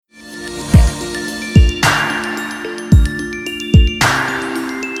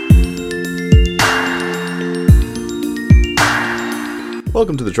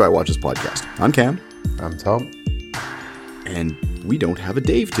Welcome to the Try Watches podcast. I'm Cam. I'm Tom. And we don't have a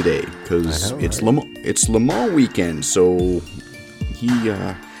Dave today because it's Le Mans weekend. So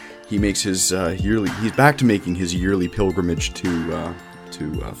he makes his he's back to making his yearly pilgrimage to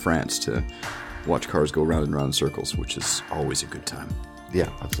France to watch cars go round and round in circles, which is always a good time. Yeah,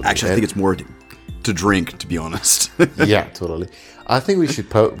 absolutely. Actually, I think it's more to drink, to be honest. Yeah, totally. I think we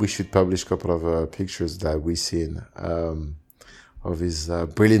should publish a couple of pictures that we've seen of his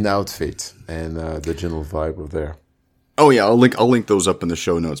brilliant outfit and the general vibe of there. Oh yeah, I'll link those up in the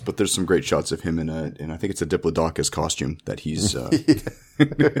show notes. But there's some great shots of him in I think it's a Diplodocus costume that he's.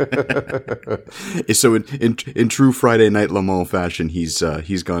 So in true Friday Night Le Mans fashion, he's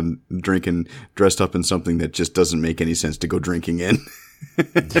gone drinking, dressed up in something that just doesn't make any sense to go drinking in.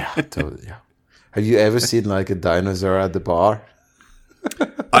 Yeah, totally. Yeah. Have you ever seen like a dinosaur at the bar?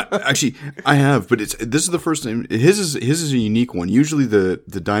 I have, but this is the first time. His is a unique one. Usually the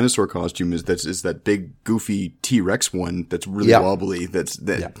dinosaur costume is that big goofy T-Rex one that's really wobbly.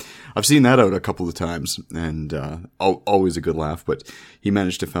 I've seen that out a couple of times, and always a good laugh. But he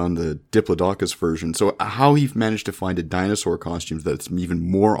managed to find the Diplodocus version. So how he managed to find a dinosaur costume that's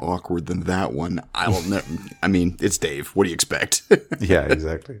even more awkward than that one, I don't know. I mean, it's Dave. What do you expect? Yeah,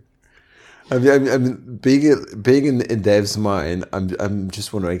 exactly. I mean, being in Dave's mind, I'm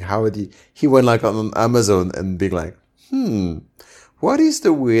just wondering how he went like on Amazon and being like, what is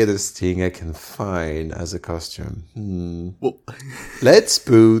the weirdest thing I can find as a costume? Well, let's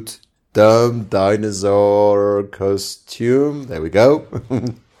put dumb dinosaur costume. There we go.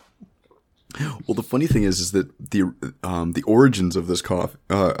 Well, the funny thing is that the origins of this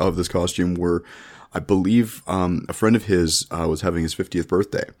costume were, I believe, a friend of his was having his 50th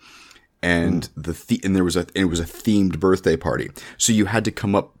birthday. And it was a themed birthday party. So you had to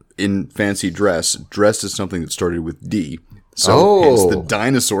come up in fancy dressed as something that started with D. So hence the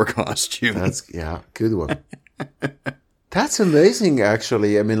dinosaur costume. Good one. That's amazing,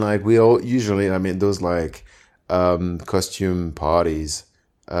 actually. I mean, like we all usually, those like costume parties,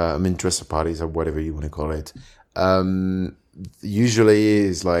 dress-up parties or whatever you want to call it. Usually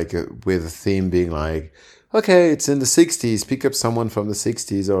is like with a theme being like, okay, it's in the 60s, pick up someone from the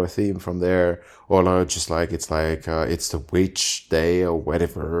 60s or a theme from there. Or not just like, it's the witch day or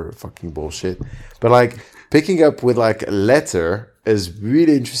whatever, fucking bullshit. But like, picking up with like a letter is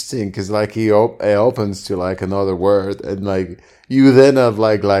really interesting because like it opens to like another word and like, you then have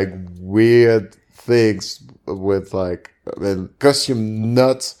like weird things with like, costume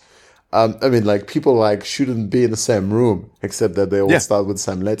nuts. Like people like shouldn't be in the same room except that they all start with the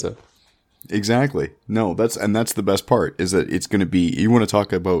same letter. Exactly. No, that's the best part is that it's going to be, you want to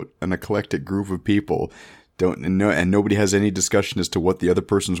talk about an eclectic group of people, and nobody has any discussion as to what the other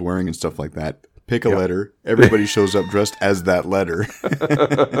person's wearing and stuff like that. Pick a letter. Everybody shows up dressed as that letter.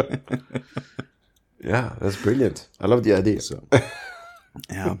 Yeah, that's brilliant. I love the idea. So,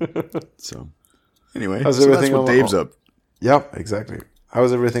 yeah. So, anyway, that's what Dave's up. Yeah, exactly.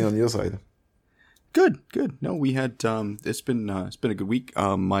 How's everything on your side? Good. No, we had it's been a good week.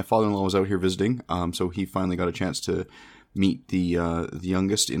 My father-in-law was out here visiting, so he finally got a chance to meet the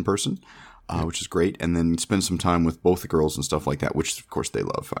youngest in person, which is great, and then spend some time with both the girls and stuff like that, which of course they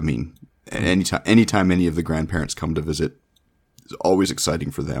love. I mean, anytime any of the grandparents come to visit, it's always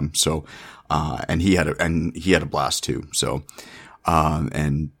exciting for them. So, and he had a blast too. So.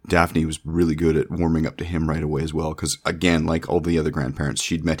 And Daphne was really good at warming up to him right away as well. Because again, like all the other grandparents,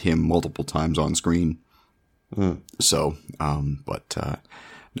 she'd met him multiple times on screen. So, no,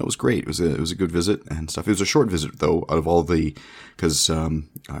 it was great. It was a good visit and stuff. It was a short visit though, out of all because,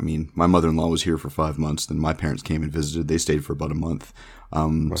 my mother-in-law was here for 5 months. Then my parents came and visited. They stayed for about a month.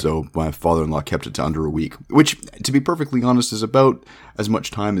 Right. So my father-in-law kept it to under a week, which to be perfectly honest is about as much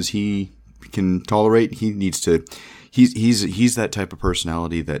time as he can tolerate. He needs to, He's that type of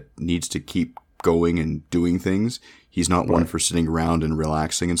personality that needs to keep going and doing things. He's not one for sitting around and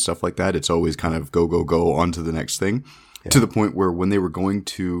relaxing and stuff like that. It's always kind of go on to the next thing. Yeah. To the point where when they were going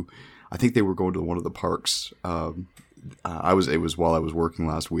to, I think they were going to one of the parks. It was while I was working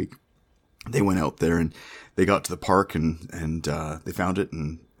last week. They went out there and they got to the park and they found it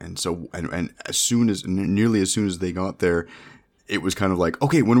and nearly as soon as they got there, it was kind of like,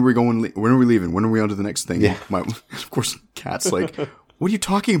 okay, when are we leaving? When are we on to the next thing? Yeah. Of course, Kat's like, what are you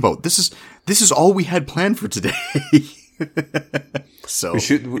talking about? This is all we had planned for today. So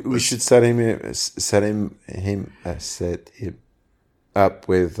we should set him up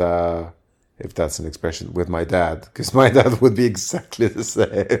with, if that's an expression, with my dad, because my dad would be exactly the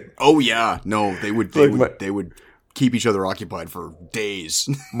same. Oh yeah, no, they would keep each other occupied for days.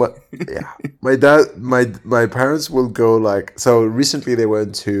 My dad, my parents will go like, so recently they were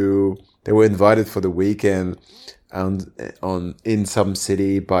invited for the weekend in some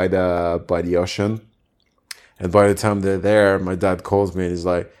city by the ocean. And by the time they're there, my dad calls me and he's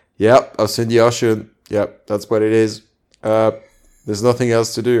like, "Yep, I've seen the ocean. Yep, that's what it is. There's nothing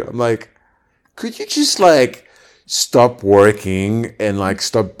else to do." I'm like, could you just like stop working and like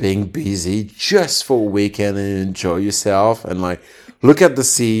stop being busy just for a weekend and enjoy yourself and like look at the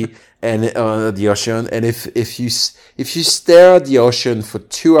sea and the ocean? And if you stare at the ocean for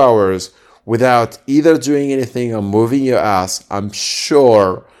 2 hours without either doing anything or moving your ass, I'm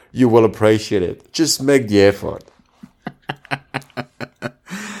sure you will appreciate it. Just make the effort.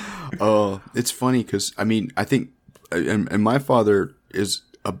 Oh, it's funny because, I mean, I think, and my father is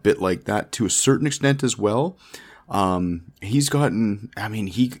a bit like that to a certain extent as well. He's gotten, I mean,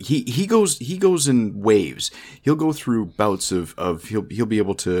 he goes in waves. He'll go through bouts of he'll be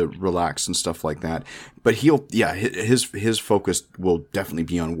able to relax and stuff like that. But his focus will definitely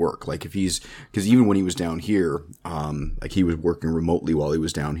be on work. Like because even when he was down here, like he was working remotely while he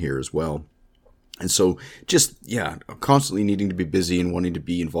was down here as well. And so just, constantly needing to be busy and wanting to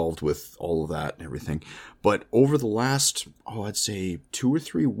be involved with all of that and everything. But over the last, I'd say 2 or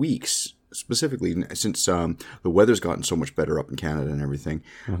 3 weeks, specifically since the weather's gotten so much better up in Canada and everything,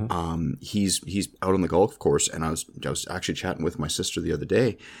 he's out on the golf course. And I was actually chatting with my sister the other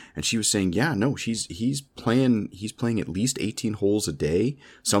day, and she was saying, he's playing at least 18 holes a day,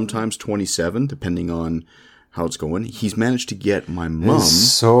 sometimes 27, depending on how it's going. He's managed to get my mom. There's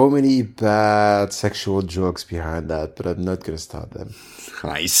so many bad sexual jokes behind that, but I'm not going to start them.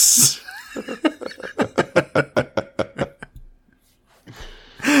 Nice.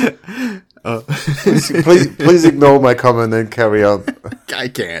 Please ignore my comment and carry on. I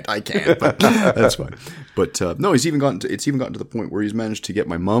can't, but that's fine. But no, it's even gotten to the point where he's managed to get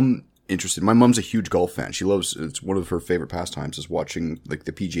my mom interested. My mom's a huge golf fan. It's one of her favorite pastimes is watching like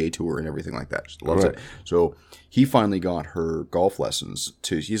the PGA Tour and everything like that. She loves it. So he finally got her golf lessons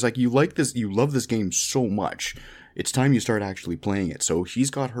he's like, you love this game so much. It's time you start actually playing it. So she's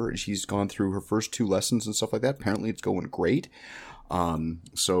gone through her first 2 lessons and stuff like that. Apparently it's going great.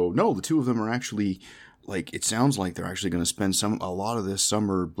 So no, the two of them are actually, like, it sounds like they're actually going to spend a lot of this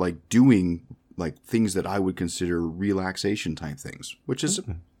summer like doing like things that I would consider relaxation type things, which is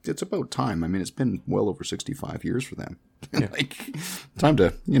it's about time. I mean, it's been well over 65 years for them. Yeah. Like, time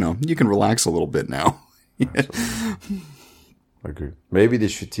to, you can relax a little bit now. I agree. Maybe they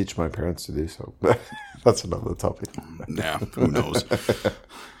should teach my parents to do so. That's another topic. Yeah, who knows?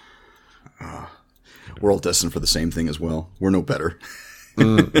 We're all destined for the same thing as well. We're no better.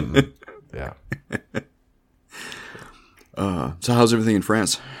 Yeah. So how's everything in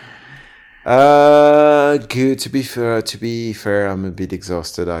France? Good. To be fair, I'm a bit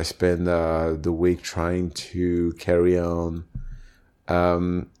exhausted. I spent the week trying to carry on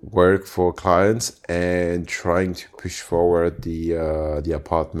work for clients and trying to push forward the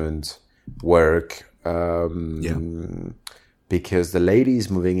apartment work. Because the lady is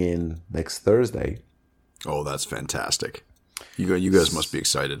moving in next Thursday. Oh, that's fantastic! You guys must be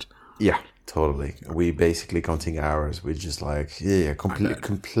excited. Yeah, totally. We basically counting hours. We're just like,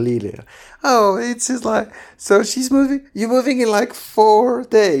 completely. Oh, it's just like, so she's moving. You're moving in like 4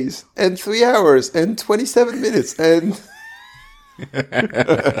 days and 3 hours and 27 minutes and.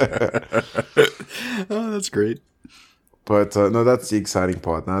 Oh, that's great. But no, that's the exciting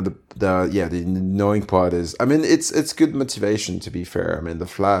part. Now the annoying part is, I mean, it's good motivation, to be fair. I mean, the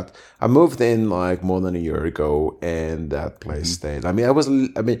flat, I moved in like more than a year ago, and that place stayed. I mean,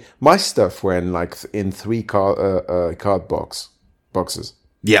 my stuff went like in 3 card boxes.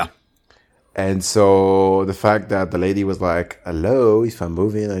 Yeah. And so the fact that the lady was like, "Hello, if I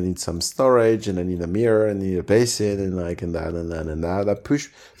move in, I need some storage, and I need a mirror, and I need a basin, and like and that and that and that." That put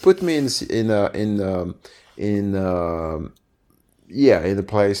me in a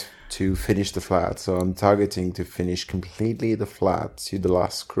place to finish the flat. So I'm targeting to finish completely the flat to the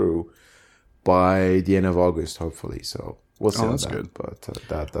last screw by the end of August, hopefully. So we'll see. That's that. good. But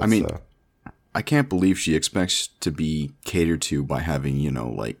that's. I mean, I can't believe she expects to be catered to by having,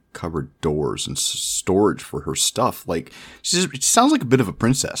 like cupboard doors and storage for her stuff. Like, she sounds like a bit of a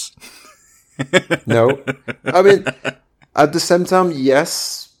princess. No, I mean, at the same time,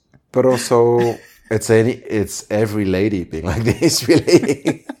 yes, but also. It's every lady being like this,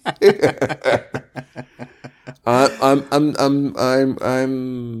 really. I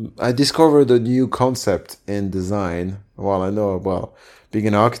discovered a new concept in design. Well, being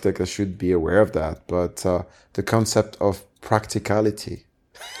an architect, I should be aware of that. But the concept of practicality.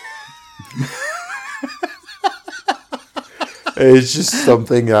 It's just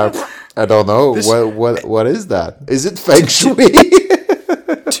something I don't know. What is that? Is it feng shui?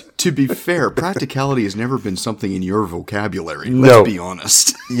 To be fair, practicality has never been something in your vocabulary. Let's be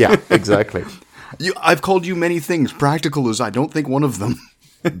honest. Yeah, exactly. I've called you many things. Practical is, I don't think, one of them.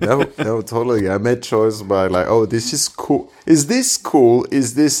 No, totally. I made choice by like, oh, this is cool. Is this cool?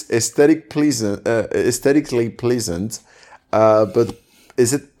 Is this aesthetically pleasant? But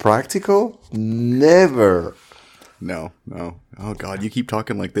is it practical? Never. No. Oh, God, you keep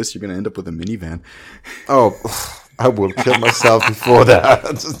talking like this, you're going to end up with a minivan. Oh, I will kill myself before that.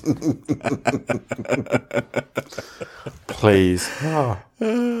 Please. Oh.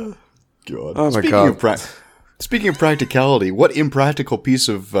 God. Oh, my God. Speaking of practicality, what impractical piece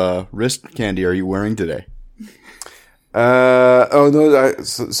of wrist candy are you wearing today?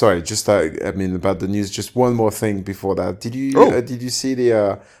 Sorry. Just I mean about the news. Just one more thing before that. Did you see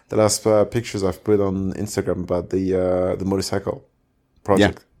the last pictures I've put on Instagram about the motorcycle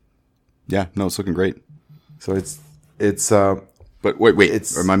project? Yeah. No, it's looking great. So it's. But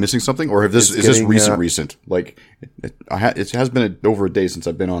wait. Am I missing something, or is this recent? Like it has been over a day since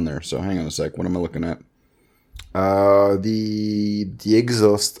I've been on there. So hang on a sec. What am I looking at? The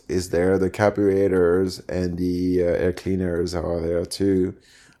exhaust is there, the carburetors and the air cleaners are there too.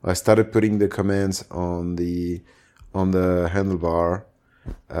 I started putting the commands on the handlebar.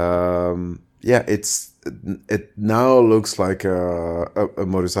 It now looks like a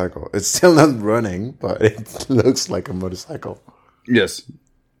motorcycle. It's still not running, but it looks like a motorcycle. Yes.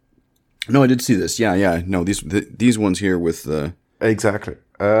 No, I did see this. Yeah. No, these ones here with the exactly.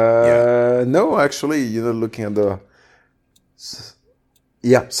 No, actually, looking at the.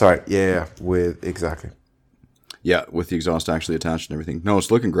 Yeah, sorry. Yeah, with exactly. Yeah, with the exhaust actually attached and everything. No, it's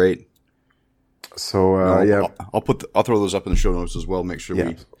looking great. So I'll throw those up in the show notes as well. Make sure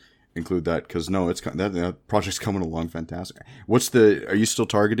we include that because that project's coming along fantastic. Are you still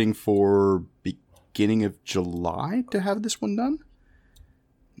targeting for beginning of July to have this one done?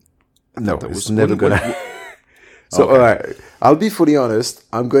 No, it's never gonna. So, okay. All right, I'll be fully honest.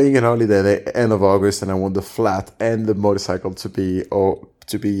 I'm going on holiday the end of August, and I want the flat and the motorcycle to be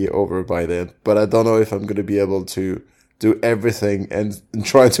over by then. But I don't know if I'm going to be able to do everything and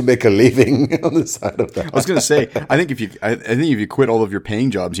try to make a living on the side of that. I was going to say, I think if you quit all of your paying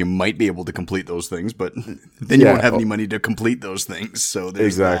jobs, you might be able to complete those things, but then you won't have any money to complete those things. So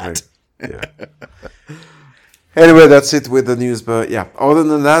there's that. Yeah. Anyway, that's it with the news. But yeah, other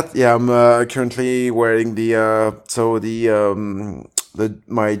than that, I'm currently wearing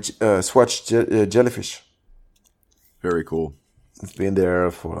my Swatch jellyfish. Very cool. It's been there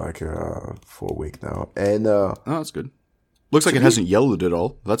for like for a week now, and that's good. Looks like it hasn't yellowed at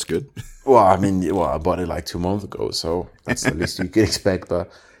all. That's good. Well, I mean, I bought it like 2 months ago, so that's the least you can expect. But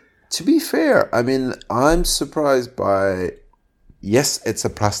to be fair, I mean, I'm surprised by. Yes, it's a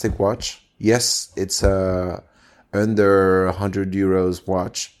plastic watch. Yes, it's a under €100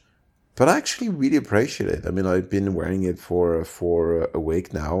 watch, but I actually really appreciate it. I mean, I've been wearing it for a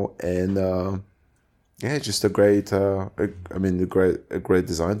week now, and it's just a great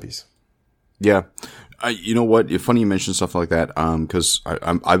design piece. Yeah, you know what? It's funny you mention stuff like that, because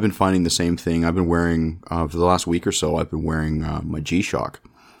I've been finding the same thing. I've been wearing for the last week or so. I've been wearing my G-Shock,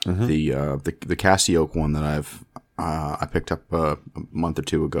 the Casio one that I picked up a month or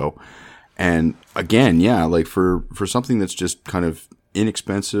two ago. And again, like for something that's just kind of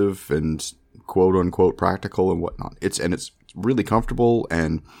inexpensive and quote unquote practical and whatnot, it's really comfortable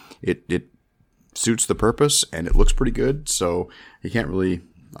and it suits the purpose and it looks pretty good. So you can't really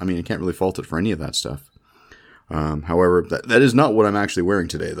fault it for any of that stuff. However, that is not what I'm actually wearing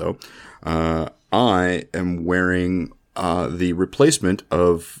today, though. I am wearing the replacement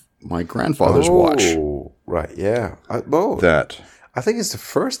of my grandfather's watch. Oh, right, yeah. I think it's the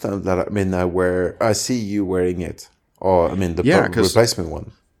first time that I see you wearing it. Or the replacement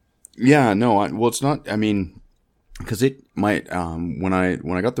one. Yeah, no, it's not. I mean, because it might. When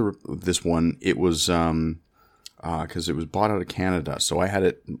I got this one, it was because it was bought out of Canada, so I had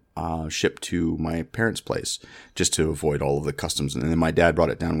it shipped to my parents' place just to avoid all of the customs. And then my dad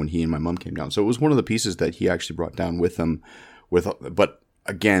brought it down when he and my mom came down. So it was one of the pieces that he actually brought down with him. But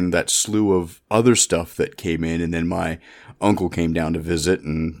again, that slew of other stuff that came in, and then my uncle came down to visit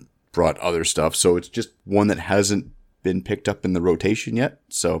and brought other stuff. So it's just one that hasn't been picked up in the rotation yet.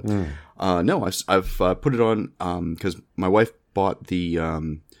 So, no, I've put it on, cause my wife bought the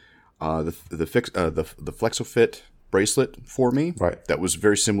FlexoFit bracelet for me. Right. That was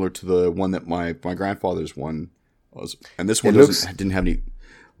very similar to the one that my grandfather's one was. And this one didn't have any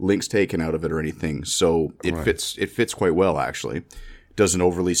links taken out of it or anything. So it fits quite well, actually. Doesn't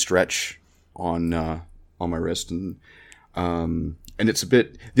overly stretch on my wrist, and And it's a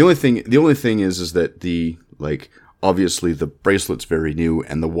bit, the only thing is that obviously the bracelet's very new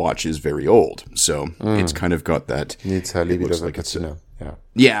and the watch is very old. So it's kind of got that. Needs a little bit of a patina. Yeah.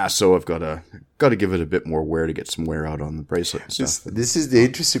 Yeah. So I've got to give it a bit more wear to get some wear out on the bracelet and stuff. This is the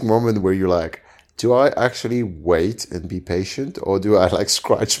interesting moment where you're like, do I actually wait and be patient, or do I like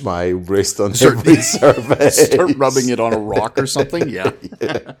scratch my wrist on every surface? Start rubbing it on a rock or something? Yeah.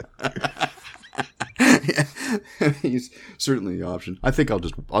 He's certainly the option. I think I'll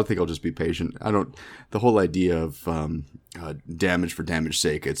just be patient. The whole idea of damage for damage's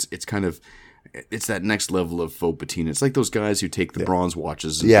sake. It's kind of, it's that next level of faux patina. It's like those guys who take the bronze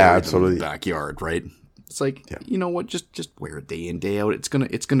watches and bury them in the backyard, right? It's like, you know what? Just wear it day in, day out. It's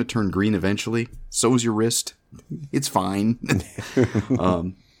gonna turn green eventually. So's your wrist. It's fine.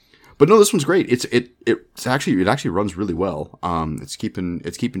 But no, this one's great. It actually runs really well. It's keeping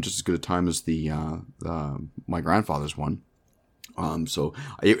just as good a time as my grandfather's one. So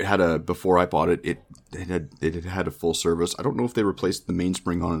it had before I bought it, it had a full service. I don't know if they replaced the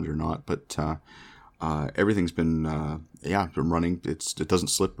mainspring on it or not, but everything's been running. It doesn't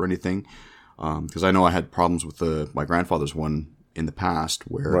slip or anything. Because I know I had problems with my grandfather's one in the past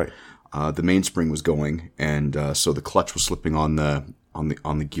where the mainspring was going, and so the clutch was slipping on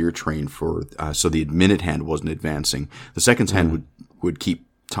the gear train so the minute hand wasn't advancing. The seconds hand would keep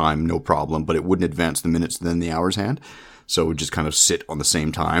time, no problem, but it wouldn't advance the minutes then the hours hand. So it would just kind of sit on the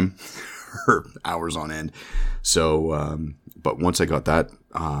same time for hours on end. So, but once I got that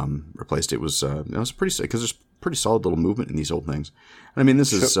replaced, it was pretty sick because there's pretty solid little movement in these old things. And I mean,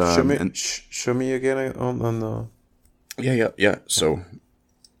 this is show me again on the. Yeah. So,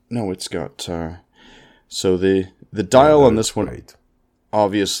 no, it's got so the dial on this one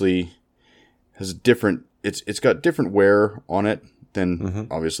obviously has a different. It's got different wear on it than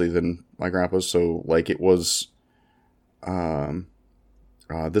obviously than my grandpa's. So like it was.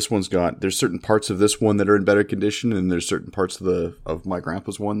 This one's there's certain parts of this one that are in better condition, and there's certain parts of my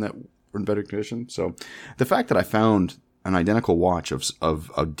grandpa's one that were in better condition. So the fact that I found an identical watch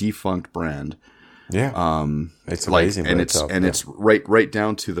of a defunct brand, it's amazing, it's right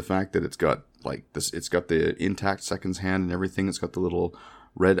down to the fact that it's got like this. It's got the intact seconds hand and everything. It's got the little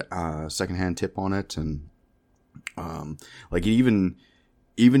red second hand tip on it, and like even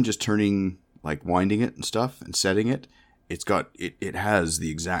just turning, like winding it and stuff and setting it. It has the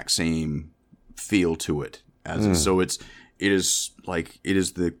exact same feel to it so it is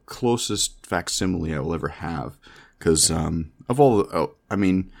the closest facsimile I will ever have because of all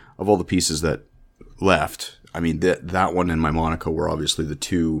the pieces that left, I mean that one and my Monaco were obviously the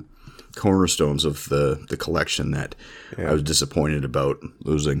two cornerstones of the collection that I was disappointed about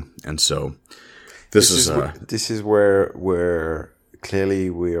losing, and so this is where clearly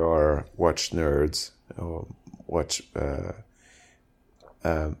we are watch nerds.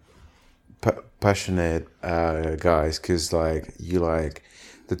 Passionate guys, because like you like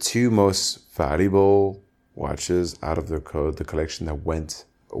the two most valuable watches out of the collection that went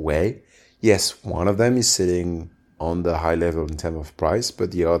away. Yes, one of them is sitting on the high level in terms of price,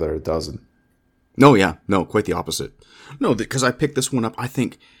 but the other doesn't. No, quite the opposite. No, because I picked this one up. I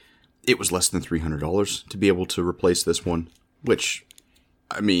think it was less than $300 to be able to replace this one, which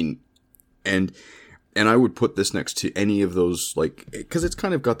I mean, and I would put this next to any of those, like, because it's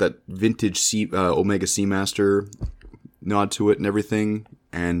kind of got that vintage Omega Seamaster nod to it and everything,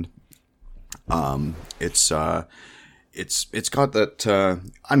 and it's got that.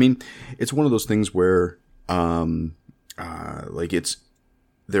 I mean, it's one of those things where like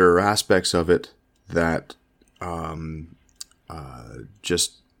there are aspects of it that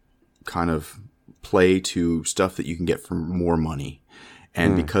just kind of play to stuff that you can get for more money,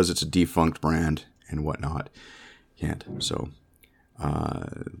 and because it's a defunct brand and whatnot, can't. So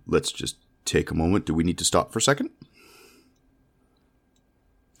let's just take a moment. Do we need to stop for a second?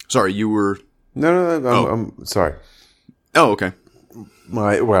 Sorry, you were... No, I'm sorry. Oh, okay. Now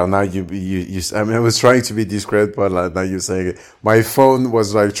you I mean, I was trying to be discreet, but like, now you're saying it. My phone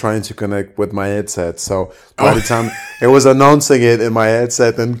was like trying to connect with my headset, so by the time it was announcing it in my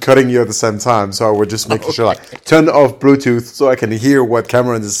headset and cutting you at the same time, so I was just making sure like turn off Bluetooth so I can hear what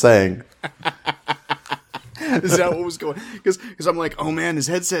Cameron is saying. Is that what was going? Because I'm like, oh man, his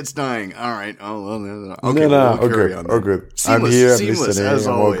headset's dying. All right. Oh well. Okay. No. We'll good. Seamless, I'm here. I'm listening. As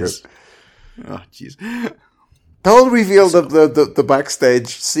I'm always. Oh jeez. Don't reveal the backstage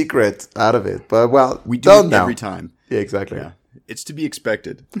secret out of it, but well, we do it every time. Yeah, exactly. Yeah, it's to be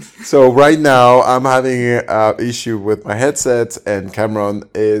expected. So right now, I'm having an issue with my headset, and Cameron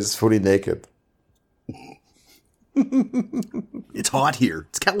is fully naked. It's hot here.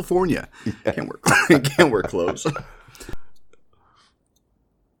 It's California. Yeah. Can't wear clothes.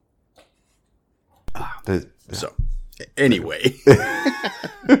 So, anyway.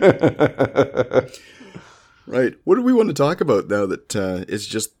 Right. What do we want to talk about now that it's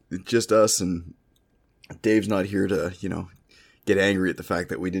just us and Dave's not here to, get angry at the fact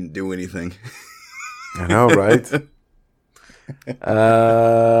that we didn't do anything? I know, right?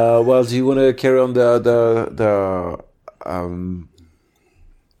 Well, do you want to carry on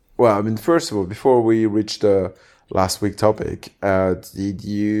well, I mean, first of all, before we reach the last week topic, did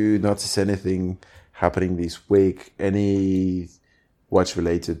you notice anything happening this week? Any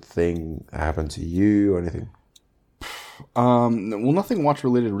watch-related thing happened to you or anything? Well, nothing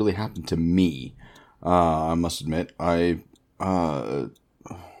watch-related really happened to me. I must admit. Let's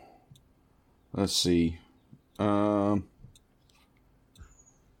see. I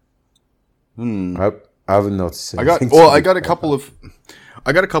haven't noticed anything. I got a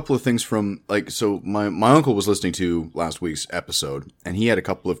couple of things from, so my uncle was listening to last week's episode, and he had a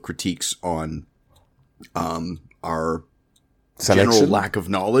couple of critiques on our Selection? general lack of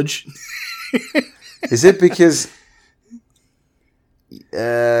knowledge. Is it because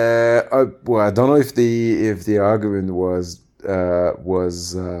I don't know if the argument was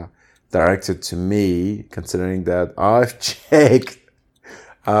directed to me, considering that I've checked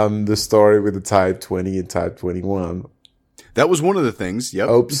the story with the Type 20 and Type 21. That was one of the things. Yep.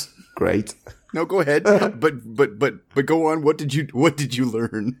 Oops. Great. No, go ahead. But go on. What did you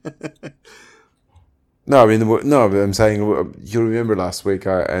learn? No, but I'm saying, you remember last week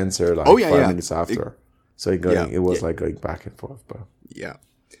I answered 5 minutes after. It was going back and forth, but yeah.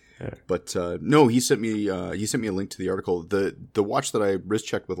 But no, he sent me a link to the article. The watch that I wrist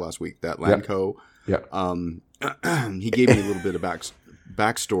checked with last week, that Lanco. Yeah. He gave me a little bit of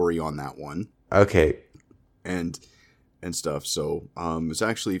backstory on that one. Okay. And stuff. So it's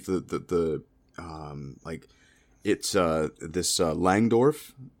actually this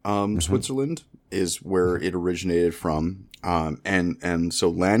Langdorf, Switzerland is where it originated from. And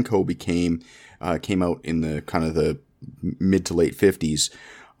so Lanco came out in the kind of the mid to late 50s.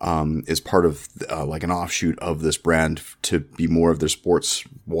 Is part of an offshoot of this brand to be more of their sports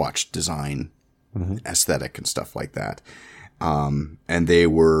watch design aesthetic and stuff like that.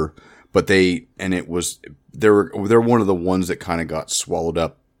 They're one of the ones that kind of got swallowed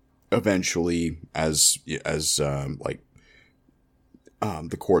up eventually as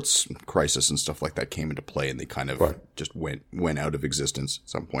the quartz crisis and stuff like that came into play, and they kind of just went out of existence at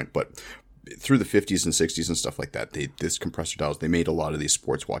some point. But through the 50s and 60s and stuff like that, this compressor dials, they made a lot of these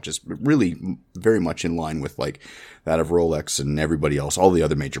sports watches really very much in line with that of Rolex and everybody else, all the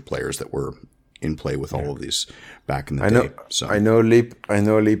other major players that were in play with all of these back in the day. So I know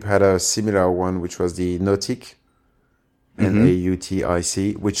Leap had a similar one, which was the Nautic,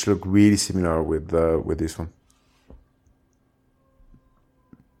 Nautic, which looked really similar with this one.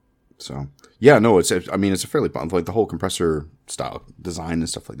 So yeah, no, it's a fairly the whole compressor style design and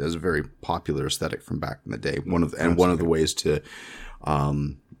stuff like that is a very popular aesthetic from back in the day. One of the ways to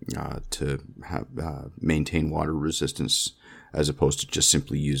have maintain water resistance as opposed to just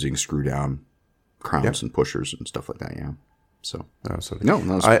simply using screw down crowns and pushers and stuff like that. Yeah. So absolutely. No,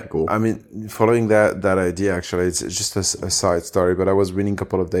 that's pretty cool. I mean, following that idea, actually, it's just a side story, but I was reading a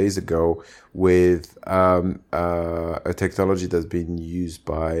couple of days ago with a technology that's been used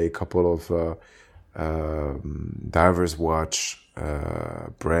by a couple of divers watch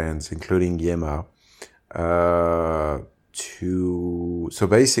brands, including Yema. So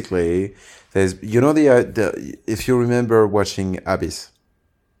basically, there's the if you remember watching Abyss.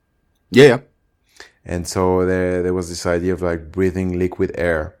 Yeah. And so there was this idea of breathing liquid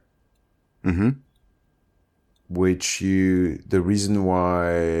air. Mm-hmm. Which the reason why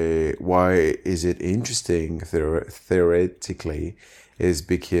is it interesting theoretically is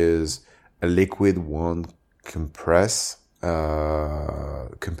because a liquid won't compress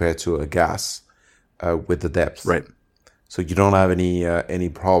compared to a gas with the depth. Right. So you don't have any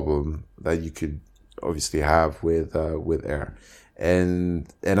problem that you could obviously have with air,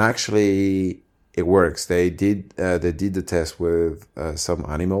 and actually it works. They did the test with some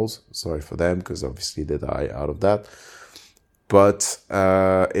animals. Sorry for them, because obviously they die out of that. But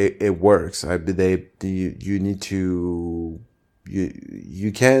it works. You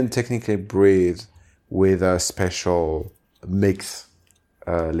can technically breathe with a special mix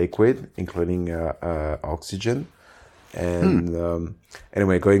liquid, including oxygen. And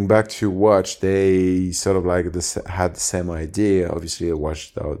anyway, going back to watch, they sort of had the same idea. Obviously, a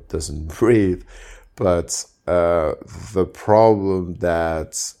watch doesn't breathe, but the problem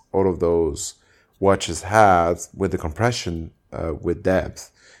that all of those watches had with the compression with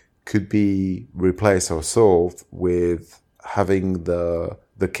depth could be replaced or solved with having the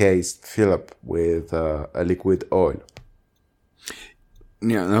the case fill up with a liquid oil.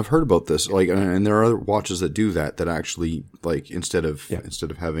 Yeah, and I've heard about this. Like, and there are other watches that do that. That actually, like, instead of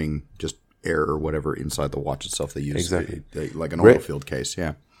having just air or whatever inside the watch itself, they use Exactly. like an oil filled case.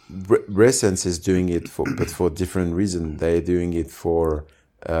 Yeah. Resence is doing it but for different reason. They're doing it for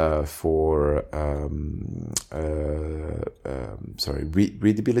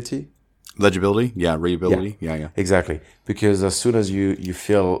readability. Legibility, yeah, readability, yeah. Exactly, because as soon as you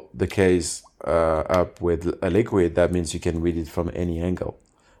fill the case up with a liquid, that means you can read it from any angle.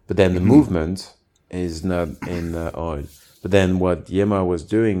 But then the movement is not in oil. But then what Yema was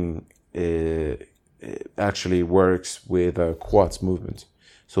doing actually works with a quartz movement.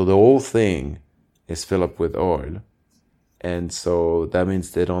 So the whole thing is filled up with oil, and so that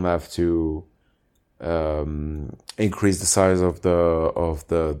means they don't have to increase the size of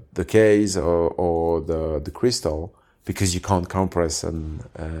the case or the crystal, because you can't compress some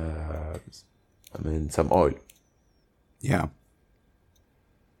oil. Yeah.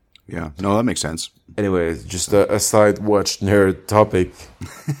 No, that makes sense. Anyway, just a side watch nerd topic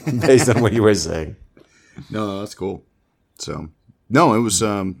based on what you were saying. No, that's cool. So no, it was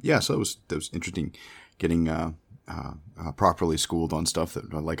so it was interesting getting properly schooled on stuff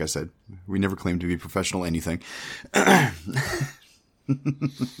that, like I said, we never claimed to be professional anything.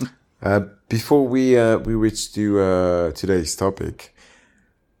 Before we reach to today's topic,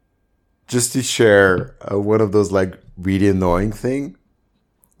 just to share one of those like really annoying thing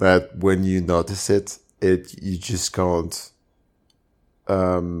that when you notice it you just can't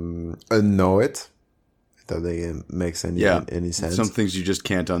unknow it. If that makes any sense. Some things you just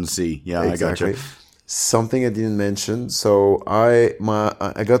can't unsee. Yeah, exactly. I gotcha. Something I didn't mention. So I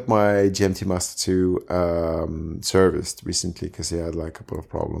got my GMT Master 2 serviced recently because he had like a couple of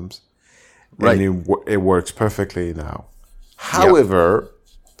problems. Right. And it works perfectly now. However,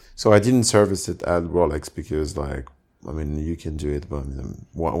 so I didn't service it at Rolex because, like, I mean, you can do it, but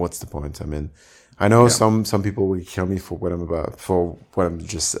what's the point? I mean, I know some people will kill me for what I'm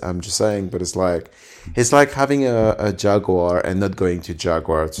just saying, but it's like having a Jaguar and not going to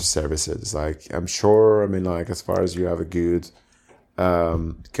Jaguar to service it. It's like, I'm sure, I mean, like, as far as you have a good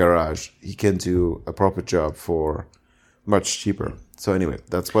garage, he can do a proper job for much cheaper. So anyway,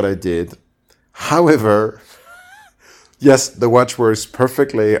 that's what I did. However, yes, the watch works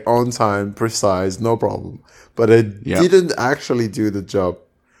perfectly on time, precise, no problem. But it didn't actually do the job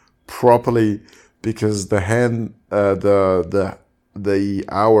properly because the hand, the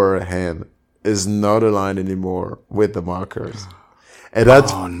hour hand is not aligned anymore with the markers. And that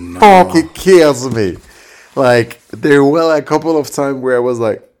fucking kills me. Like, there were a couple of times where I was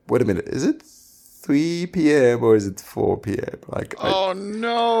like, wait a minute, is it 3 p.m. or is it 4 p.m.? Like,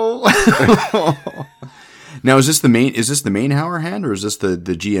 no. Now, is this the main hour hand or is this the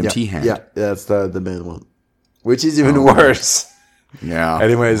GMT hand? Yeah, that's the main one, which is even worse. Yeah.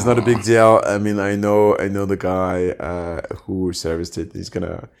 Anyway, it's not a big deal. I mean, I know the guy who serviced it. He's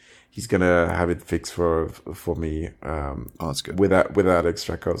gonna have it fixed for me. That's good. Without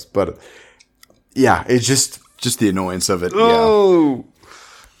extra cost. But yeah, it's just the annoyance of it. Oh,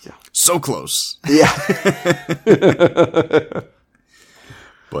 yeah. So close. Yeah.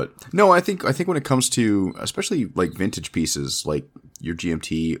 But no, I think when it comes to especially like vintage pieces like your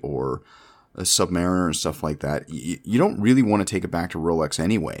GMT or a Submariner and stuff like that, you don't really want to take it back to Rolex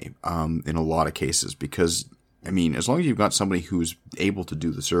anyway, in a lot of cases, because, I mean, as long as you've got somebody who's able to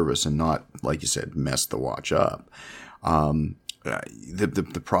do the service and not, like you said, mess the watch up,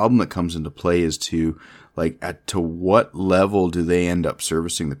 the problem that comes into play is to what level do they end up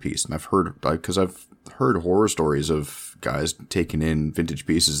servicing the piece? And I've heard horror stories of guys taking in vintage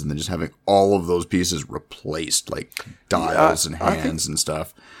pieces and then just having all of those pieces replaced, like dials and hands and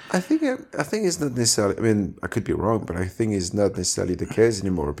stuff. I think it's not necessarily, I mean, I could be wrong, but I think it's not necessarily the case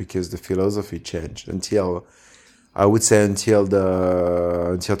anymore because the philosophy changed until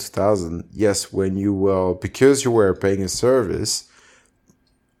 2000. Yes, when you were paying a service,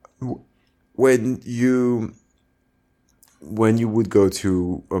 when you would go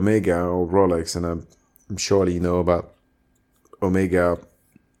to Omega or Rolex, and I'm sure you know about Omega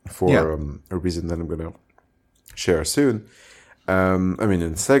for a reason that I'm going to share soon. I mean,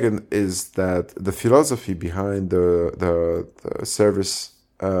 in a second, is that the philosophy behind the service,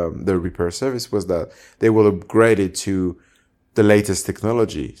 the repair service, was that they will upgrade it to the latest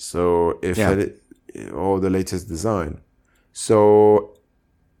technology. So or the latest design. So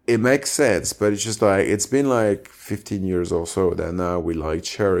it makes sense, but it's just like, it's been like 15 years or so that now we like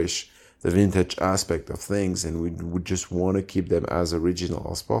cherish the vintage aspect of things, and we would just want to keep them as original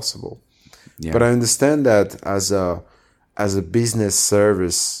as possible. Yeah. But I understand that as as a business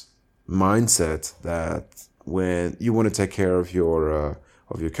service mindset that when you want to take care of your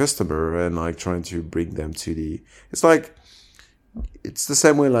customer and like trying to bring them to it's like it's the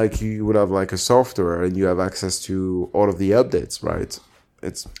same way like you would have like a software and you have access to all of the updates, right?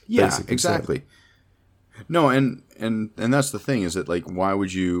 It's basically exactly. No, and that's the thing is that like why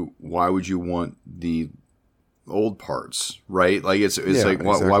would you want the old parts, right? Like it's like exactly.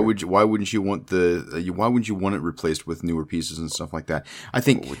 why wouldn't you want why wouldn't you want it replaced with newer pieces and stuff like that? I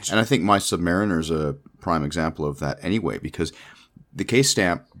think my Submariner is a prime example of that anyway, because the case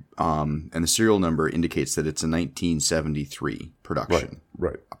stamp and the serial number indicates that it's a 1973 production,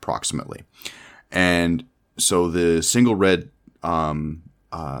 right, approximately, and so the single red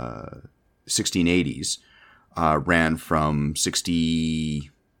 1680s ran from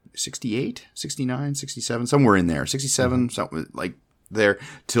 68, 69, 67, somewhere in there, 67, something like there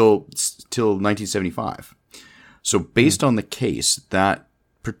till 1975. So based on the case, that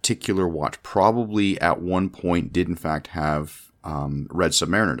particular watch probably at one point did in fact have red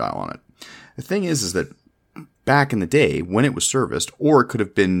Submariner dial on it. The thing is that back in the day when it was serviced, or it could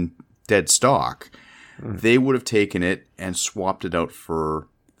have been dead stock, they would have taken it and swapped it out for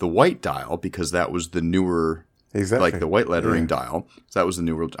the white dial because that was the newer, like the white lettering dial. So that was the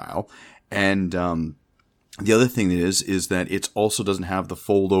newer dial. And the other thing is that it also doesn't have the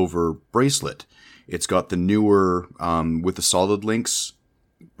fold over bracelet. It's got the newer with the solid links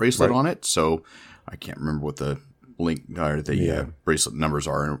bracelet on it. So I can't remember what the link or the bracelet numbers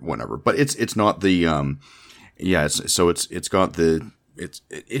are and whatever. But it's not the it's got the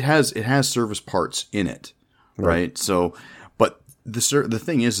it has service parts in it, right? So, but the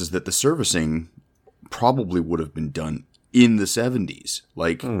thing is that the servicing probably would have been done in the 70s,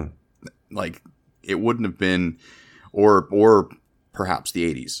 like it wouldn't have been, or perhaps the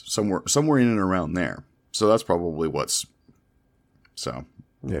 80s, somewhere in and around there. So that's probably what's so.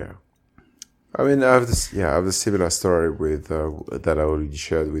 Yeah, I mean, I have a similar story with that I already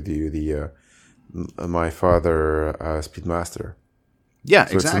shared with you. My father Speedmaster. Yeah,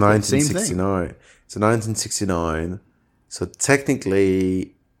 so exactly. It's a 1969. It's a 1969. So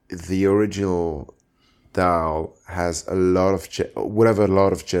technically, the original dial has would have a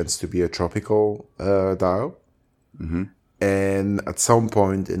lot of chance to be a tropical dial. Mm-hmm. And at some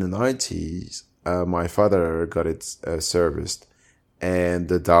point in the 90s, my father got it serviced, and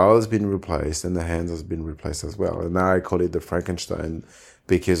the dial has been replaced and the hand has been replaced as well. And now I call it the Frankenstein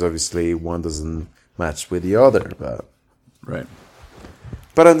because obviously one doesn't match with the other.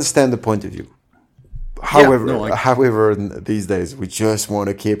 But I understand the point of view. However, these days we just want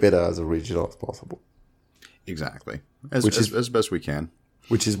to keep it as original as possible. Exactly, as best we can.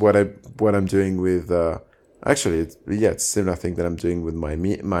 Which is what I'm doing with. Actually, it's a similar thing that I'm doing with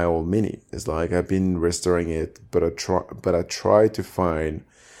my old Mini. It's like I've been restoring it, but I try to find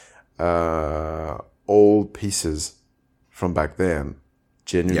old pieces from back then,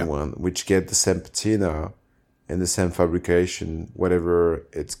 genuine one, which get the same patina and the same fabrication, whatever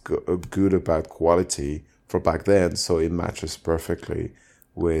it's good about quality for back then, so it matches perfectly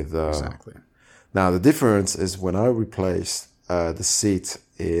with. Exactly. Now the difference is when I replaced the seat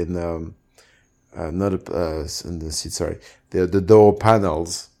in the door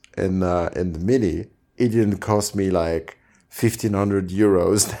panels in the Mini, it didn't cost me like 1,500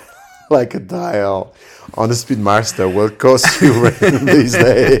 euros. Like a dial on a Speedmaster will cost you these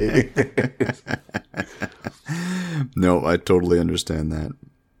days. No, I totally understand that.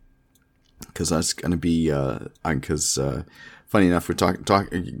 Because that's going to be, funny enough, we're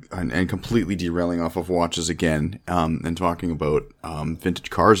talking and completely derailing off of watches again, and talking about vintage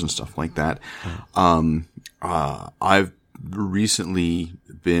cars and stuff like that. I've recently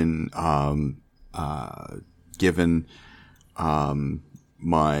been given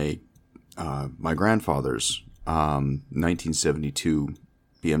my grandfather's 1972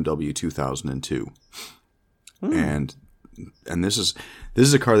 BMW 2002, and this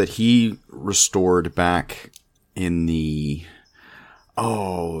is a car that he restored back in the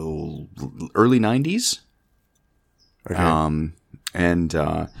early 90s. Okay. And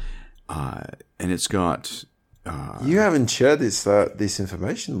it's got. You haven't shared this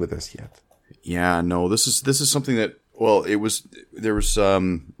information with us yet. Yeah, no. This is something that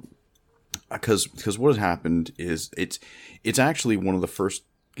because what has happened is it's actually one of the first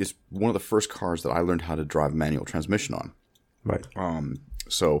cars that I learned how to drive manual transmission on. Right.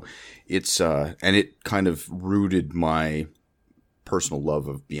 So it's and it kind of rooted my personal love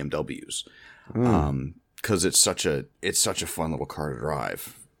of BMWs. Because it's such a fun little car to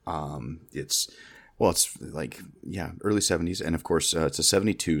drive. It's like early 70s, and of course it's a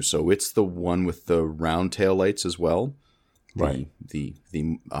 72, so it's the one with the round tail lights as well. Right. the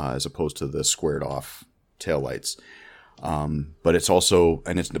as opposed to the squared off taillights. But it's also,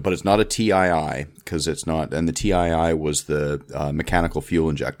 but it's not a TII because it's not, and the TII was the mechanical fuel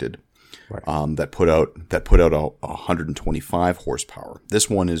injected, Right. that put out a 125 horsepower. This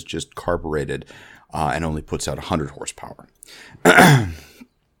one is just carbureted, and only puts out 100 horsepower.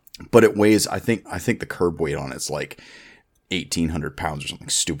 But it weighs, I think the curb weight on it's like 1,800 pounds or something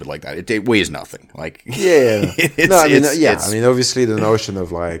stupid like that. It weighs nothing. Like, Yeah. No, I mean, I mean, obviously the notion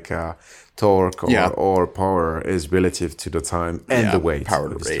of like torque or power is relative to the time and the weight. Power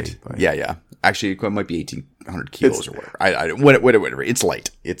to obviously. rate. Like, Yeah. Actually, it might be 1,800 kilos or whatever. Whatever. It's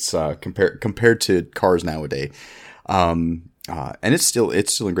light. It's compared to cars nowadays. And it's still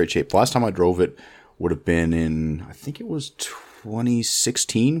in great shape. The last time I drove it would have been in, I think it was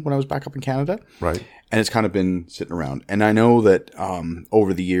 2016 when I was back up in Canada. Right. And it's kind of been sitting around. And I know that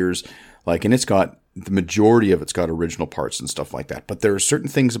over the years, like, and it's got, the majority of it's got original parts and stuff like that. But there are certain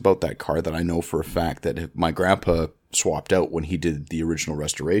things about that car that I know for a fact that my grandpa swapped out when he did the original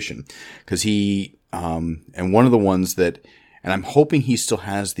restoration. Because he, and one of the ones that, and I'm hoping he still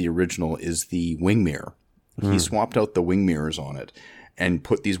has the original, is the wing mirror. He swapped out the wing mirrors on it and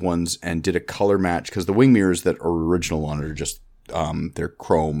put these ones and did a color match. Because the wing mirrors that are original on it are just, they're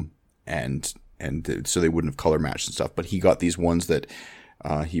chrome and so they wouldn't have color matched and stuff. But he got these ones that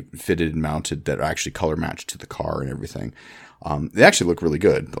he fitted and mounted that are actually color matched to the car and everything. They actually look really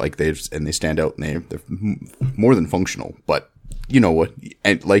good. Like they stand out and they're more than functional. But you know what?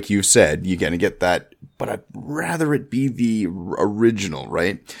 And like you said, you're gonna get that. But I'd rather it be the original,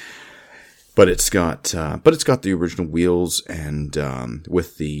 right? But it's got the original wheels and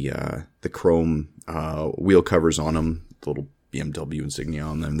with the chrome wheel covers on them, the little BMW insignia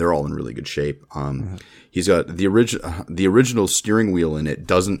on them. They're all in really good shape. He's got the original steering wheel in it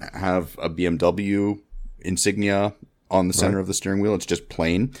doesn't have a BMW insignia on the center of the steering wheel. It's just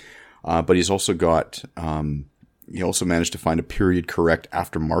plain. But he's also got, he also managed to find a period correct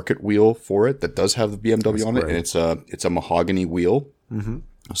aftermarket wheel for it that does have the BMW on it. And it's a mahogany wheel. Mm-hmm.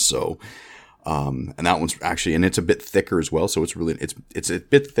 So, and that one's actually, and it's a bit thicker as well. So it's really, it's a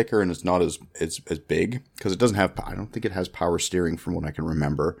bit thicker and it's not as big because it doesn't have, I don't think it has power steering from what I can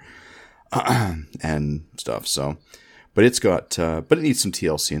remember, and stuff. So, but it's got, but it needs some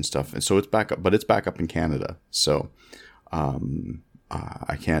TLC and stuff. And so it's back up, but it's back up in Canada. So,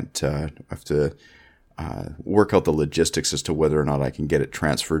 I can't, I have to, work out the logistics as to whether or not I can get it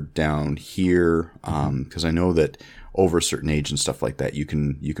transferred down here. Cause I know that over a certain age and stuff like that, you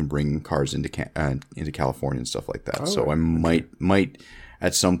can bring cars into California and stuff like that. So I might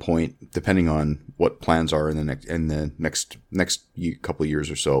at some point, depending on what plans are in the next couple of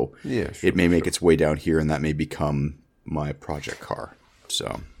years or so, it may make its way down here, and that may become my project car.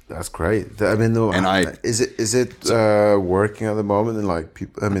 So that's great. I mean, no, and is it working at the moment? And like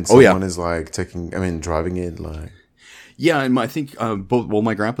people, I mean, someone is like driving it, like. Yeah, and I think both. Well,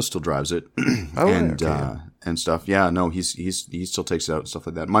 my grandpa still drives it, and stuff. Yeah, no, he still takes it out and stuff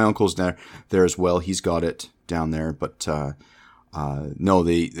like that. My uncle's there as well. He's got it down there, but no,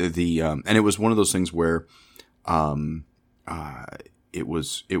 and it was one of those things where, it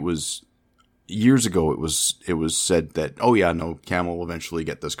was years ago. It was said that Cam will eventually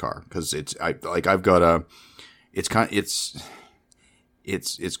get this car because it's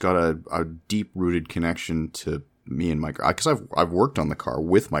got a deep rooted connection to me and my, because I've worked on the car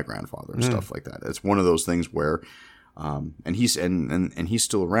with my grandfather and stuff like that. It's one of those things where, and he's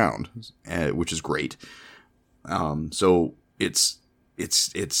still around, which is great. So it's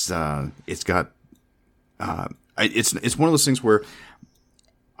got, it's one of those things where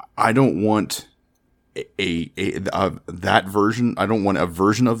I don't want that version. I don't want a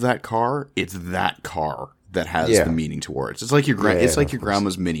version of that car. It's that car that has the meaning towards. It's like your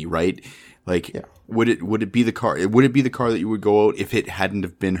grandma's Mini, right? Like, would it be the car? Would it be the car that you would go out if it hadn't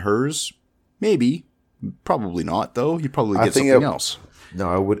have been hers? Maybe, probably not though. You'd probably get something else. No,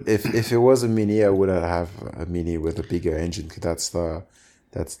 I would. If it was a Mini, I would have a Mini with a bigger engine. Cause that's the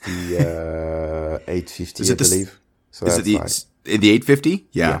 850, I believe. So is it the 850?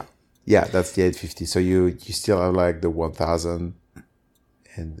 Yeah. Yeah, that's the 850. So you still have like the 1000,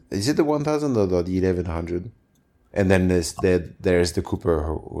 and is it the 1000 or the 1100? And then there's the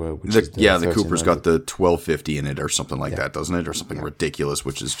Cooper, which is the Cooper's got the 1250 in it or something like that, doesn't it? Or something ridiculous,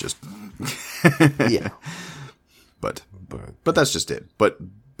 which is just But that's just it. But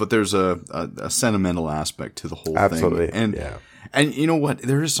there's a sentimental aspect to the whole thing. And you know what?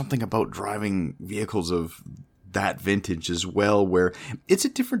 There is something about driving vehicles of that vintage as well, where it's a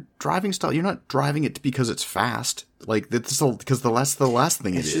different driving style. You're not driving it because it's fast, like because that's the last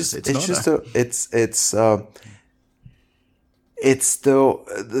thing it is. it's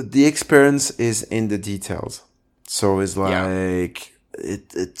the experience is in the details. So it's like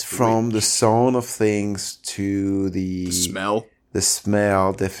it from the sound of things to the smell. The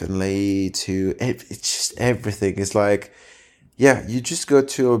smell, definitely, to it's just everything. It's like, yeah, you just go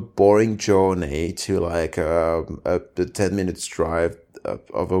to a boring journey to like a 10 minutes drive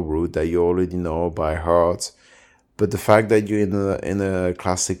of a route that you already know by heart. But the fact that you're in a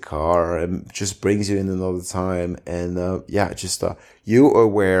classic car just brings you in another time. And you're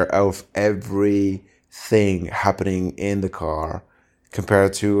aware of everything happening in the car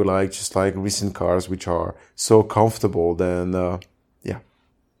compared to like just like recent cars, which are so comfortable. Then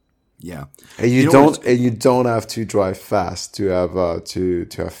yeah, and you don't have to drive fast to have to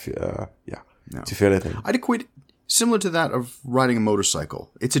feel anything. I'd equate similar to that of riding a motorcycle.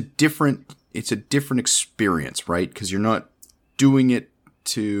 It's a different experience, right? Because you're not doing it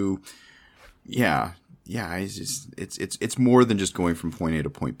to it's more than just going from point A to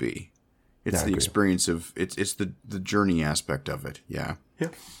point B. It's the experience of it's the journey aspect of it. Yeah. Yeah.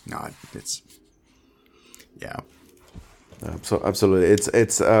 No, it's yeah. Absolutely. It's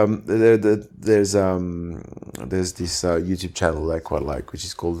there's this YouTube channel that I quite like, which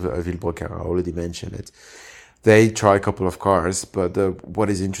is called Villebrequin. I already mentioned it. They try a couple of cars, but what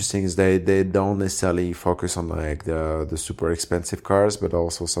is interesting is they don't necessarily focus on like the super expensive cars, but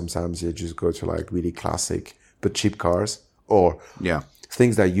also sometimes you just go to like really classic but cheap cars, or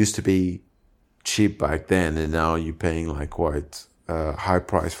things that used to be cheap back then and now you're paying like quite high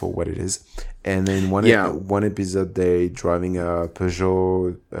price for what it is. And then one episode they driving a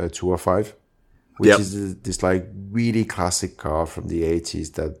Peugeot 205, which is this like really classic car from the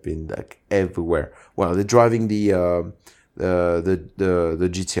 80s that's been like everywhere. Well, they're driving the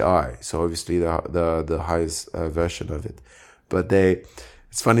GTI, so obviously the highest version of it. But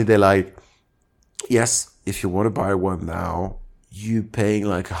it's funny, they're like, yes, if you want to buy one now, you paying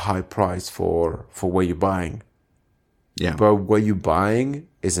like a high price for what you're buying. Yeah. But what you're buying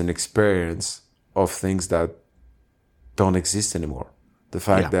is an experience of things that don't exist anymore. The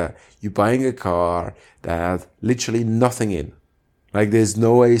fact that you're buying a car that has literally nothing in. Like there's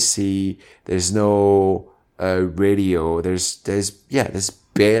no AC, there's no radio, there's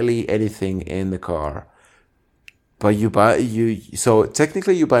barely anything in the car. But so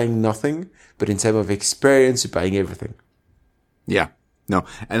technically you're buying nothing, but in terms of experience, you're buying everything. Yeah. No,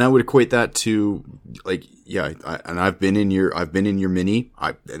 and I would equate that to like, I've been in your Mini.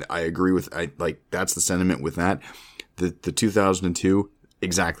 I agree with, that's the sentiment with that. The 2002,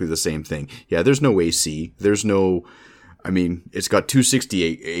 exactly the same thing. Yeah, there's no AC. There's no, it's got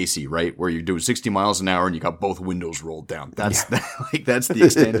 268 AC, right? Where you're doing 60 miles an hour and you got both windows rolled down. That's that's the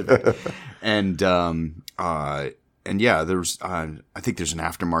extent of it. And there's I think there's an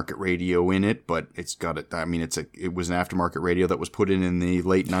aftermarket radio in it, but it's got it was an aftermarket radio that was put in the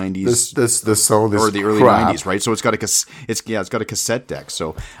late 90s. The sound is or the early crap. 90s, right? So it's got a cassette deck.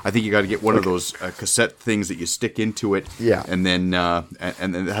 So I think you got to get one of those cassette things that you stick into it. Yeah. And then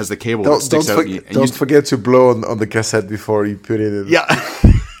and then it has the cable Don't that sticks out. Don't forget to blow on the cassette before you put it in. Yeah.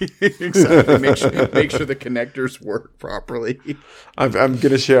 Exactly. Make sure the connectors work properly. I'm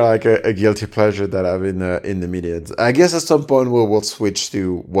gonna share like a guilty pleasure that I've in the Mini. I guess at some point we'll switch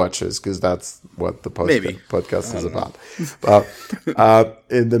to watches because that's what the podcast is about. But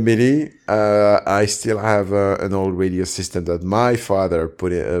in the Mini, I still have an old radio system that my father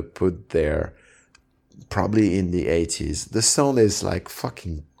put there, probably in the 80s. The sound is like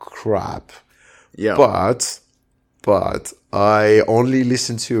fucking crap. Yeah. But I only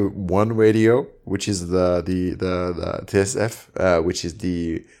listen to one radio, which is the TSF, which is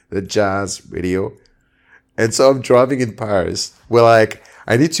the jazz radio. And so I'm driving in Paris where like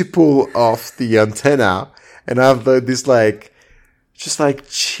I need to pull off the antenna and I have this like just like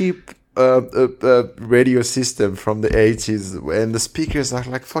cheap radio system from the 80s and the speakers are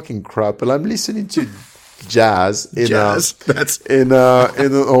like fucking crap. And I'm listening to jazz in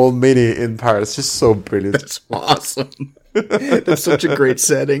an old Mini in Paris. Just so brilliant. That's awesome. That's such a great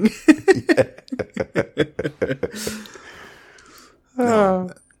setting.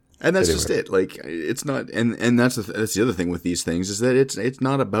 And that's just it. Like it's not, and that's the other thing with these things is that it's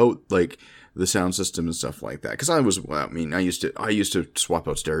not about like the sound system and stuff like that. Because I used to swap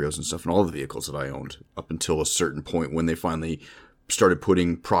out stereos and stuff in all the vehicles that I owned up until a certain point when they finally started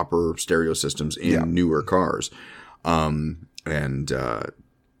putting proper stereo systems in newer cars. I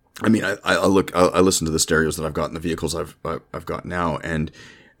listen to the stereos that I've got in the vehicles I've got now, and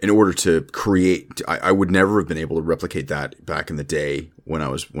in order to create, I would never have been able to replicate that back in the day when I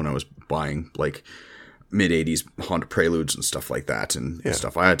was buying like mid '80s Honda Preludes and stuff like that, and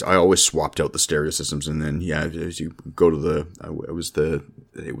stuff. I always swapped out the stereo systems, and then as you go to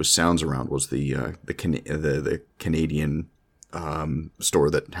it was Sounds Around was the Canadian store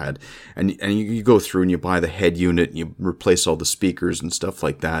that had, and you go through and you buy the head unit and you replace all the speakers and stuff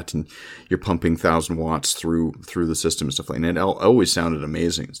like that, and you're pumping 1,000 watts through the system and stuff like that. And it always sounded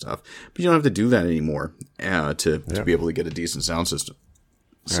amazing and stuff, but you don't have to do that anymore to be able to get a decent sound system.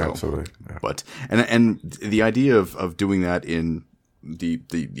 So, absolutely. Yeah. But and the idea of doing that in the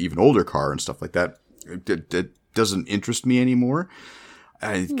even older car and stuff like that, it doesn't interest me anymore.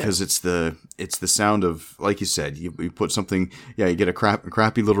 Because it's the sound of, like you said, you put something, you get a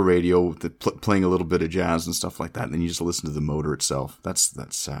crappy little radio playing a little bit of jazz and stuff like that, and then you just listen to the motor itself. That's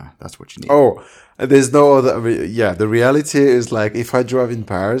what you need. Oh, there's no other. Yeah, the reality is like if I drive in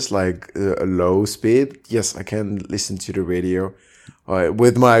Paris, like a low speed, yes, I can listen to the radio,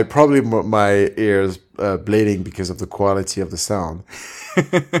 with my ears bleeding because of the quality of the sound.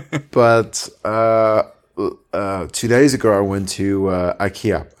 But 2 days ago, I went to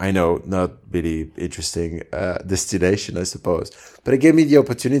IKEA. I know, not really interesting destination, I suppose, but it gave me the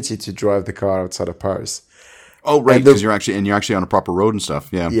opportunity to drive the car outside of Paris. Oh, right, because you're actually on a proper road and stuff.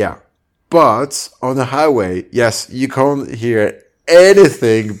 Yeah, yeah. But on the highway, yes, you can't hear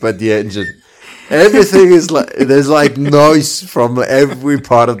anything but the engine. Everything is like there's like noise from every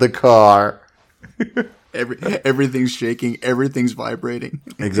part of the car. Everything's shaking, everything's vibrating.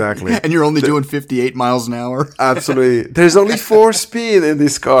 Exactly. And you're only doing 58 miles an hour. Absolutely. There's only 4 speed in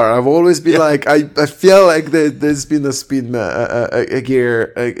this car. I've always been like, I feel like there's been a speed, a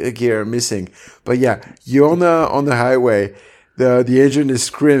gear missing. But yeah, you're on the highway, the engine is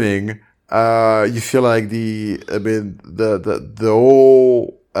screaming. You feel like the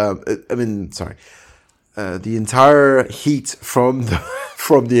entire heat from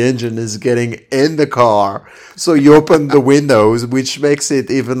the engine is getting in the car. So you open the windows, which makes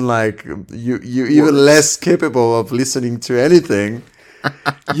it even like you even less capable of listening to anything.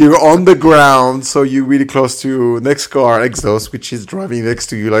 You're on the ground, so you're really close to next car exhaust, which is driving next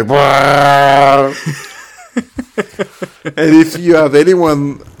to you, like. And if you have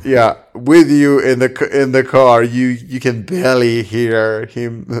anyone, with you in the car, you can barely hear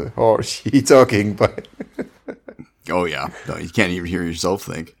him or she talking, but. Oh yeah, no, you can't even hear yourself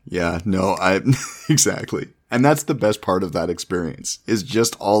think. Yeah, no, exactly, and that's the best part of that experience is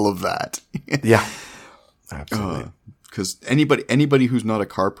just all of that. Yeah, absolutely. Because anybody who's not a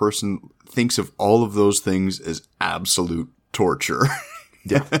car person thinks of all of those things as absolute torture.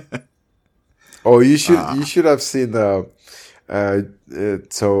 Yeah. Oh, you should have seen the.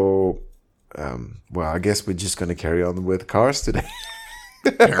 Well, I guess we're just gonna carry on with cars today.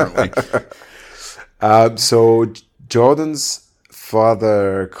 Apparently. So Jordan's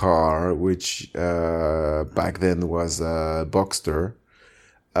father car, which back then was a Boxster,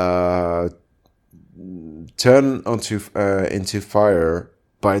 turned into fire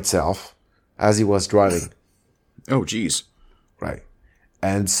by itself as he was driving. Oh, geez. Right.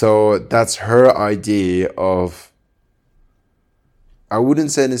 And so that's her idea of, I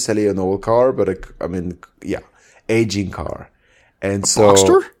wouldn't say necessarily an old car, but aging car. And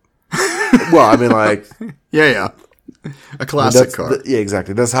Boxster? Well, I mean, like, yeah, a classic car. Yeah,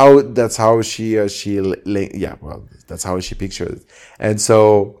 exactly. That's how she that's how she pictured it. And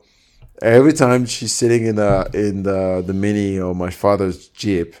so every time she's sitting in the Mini or my father's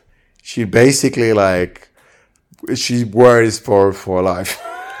Jeep, she basically like she worries for life.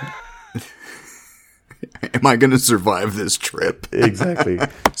 Am I going to survive this trip? Exactly.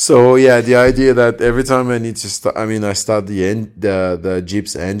 So yeah, the idea that every time I need to start, I start the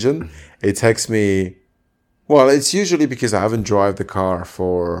Jeep's engine, it takes me. Well, it's usually because I haven't driven the car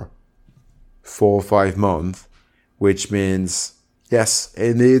for 4 or 5 months, which means yes,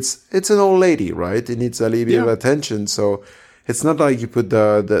 it's an old lady, right? It needs a little bit of attention. So it's not like you put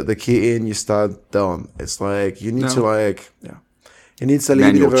the key in, you start done. It's like you need to it needs a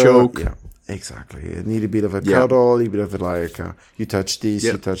little bit of a choke. Yeah. Exactly. It needs a bit of a cuddle, a little bit of you touch this,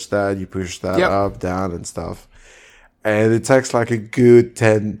 you touch that, you push that up, down and stuff. And it takes like a good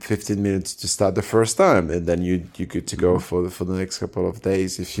 10, 15 minutes to start the first time. And then you're good to go for the next couple of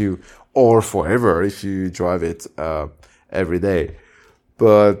days or forever if you drive it every day.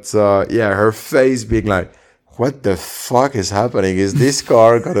 But her face being like, what the fuck is happening? Is this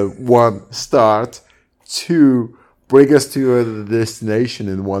car gonna 1, start, 2, bring us to a destination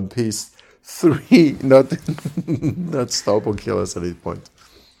in one piece, 3, not stop or kill us at any point.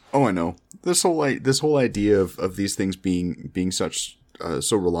 Oh, I know. This whole idea of these things being such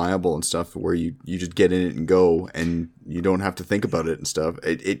so reliable and stuff, where you just get in it and go, and you don't have to think about it and stuff.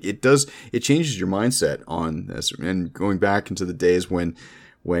 It changes your mindset on this. And going back into the days when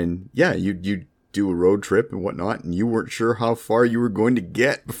you do a road trip and whatnot, and you weren't sure how far you were going to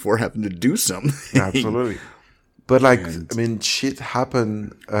get before having to do something. Absolutely. But like, I mean, shit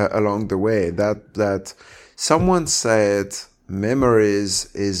happened along the way. That someone said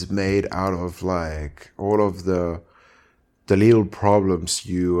memories is made out of like all of the little problems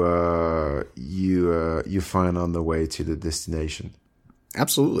you find on the way to the destination.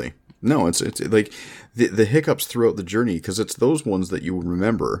 Absolutely. No, it's like the hiccups throughout the journey, because it's those ones that you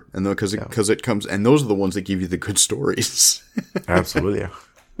remember, and because it comes, and those are the ones that give you the good stories. Absolutely.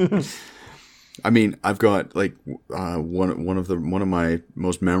 I mean, I've got like one of my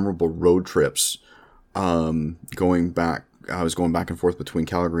most memorable road trips. Going back, I was going back and forth between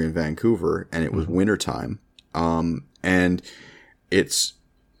Calgary and Vancouver, and it was wintertime. And it's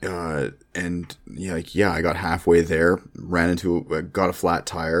I got halfway there, got a flat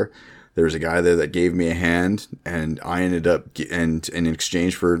tire. There was a guy there that gave me a hand, and I ended up, and in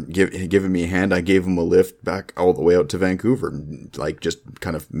exchange for giving me a hand, I gave him a lift back all the way out to Vancouver, like just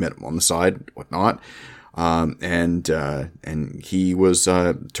kind of met him on the side, whatnot. And he was,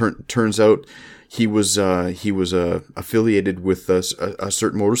 turns out he was affiliated with a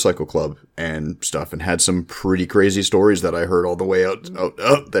certain motorcycle club and stuff, and had some pretty crazy stories that I heard all the way out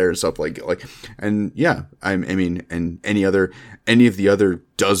there and stuff like, and yeah, I mean, and any of the other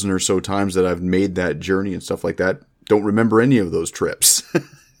dozen or so times that I've made that journey and stuff like that, don't remember any of those trips.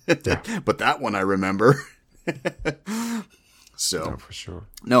 Yeah. But that one I remember. So, no, for sure.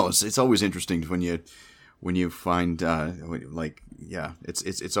 No, it's always interesting when you find,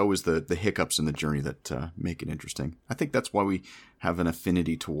 it's always the hiccups in the journey that make it interesting. I think that's why we have an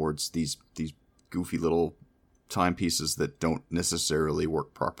affinity towards these goofy little timepieces that don't necessarily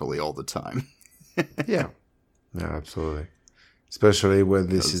work properly all the time. Yeah, absolutely. Especially when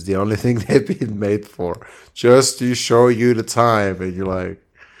this is the only thing they've been made for, just to show you the time, and you're like,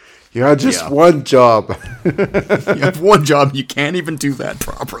 you had just one job. You have one job, you can't even do that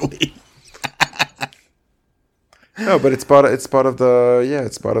properly. No, but it's part of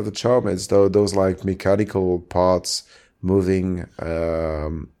the charm. It's those like mechanical parts moving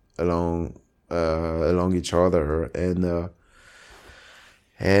along each other, and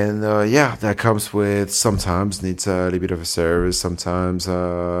that comes with, sometimes needs a little bit of a service, sometimes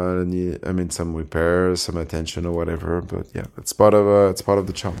some repairs, some attention or whatever. But yeah, it's part of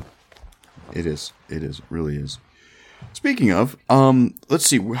the charm. It is. It really is. Speaking of, let's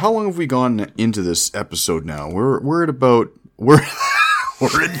see. How long have we gone into this episode now? We're at about we're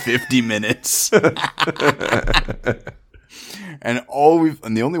at 50 minutes, and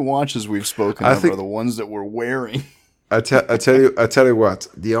the only watches we've spoken of are the ones that we're wearing. I tell you what.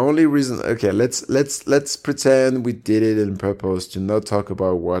 The only reason. Okay, let's pretend we did it on purpose to not talk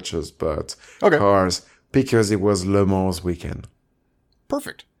about watches, but cars, because it was Le Mans weekend.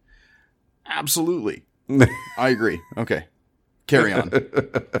 Perfect. Absolutely. I agree. Okay. Carry on.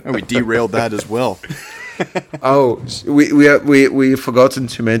 Oh, we derailed that as well. Oh, we forgotten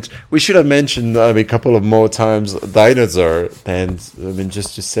to mention. We should have mentioned a couple of more times Dinosaur, and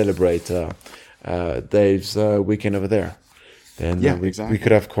just to celebrate Dave's weekend over there. Then exactly. We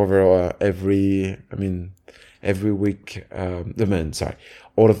could have covered every week.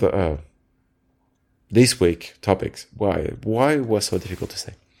 All of the this week topics. Why was so difficult to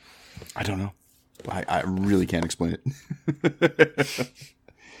say? I don't know. I really can't explain it.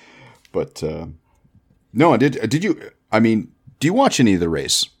 But no, did you? I mean, do you watch any of the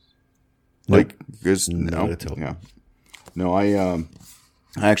race? Like, no, yeah, no. I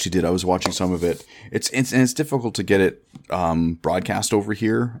actually did. I was watching some of it. It's difficult to get it broadcast over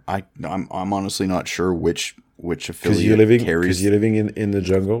here. I'm honestly not sure which affiliate carries. Because you're living in the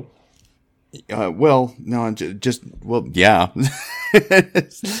jungle. Well, no, yeah.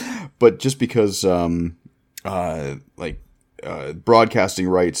 But just because, broadcasting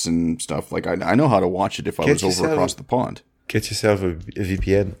rights and stuff, like I know how to watch it if I was over across the pond. Get yourself a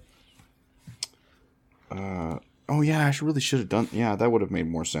VPN. Oh yeah, I really should have done. Yeah, that would have made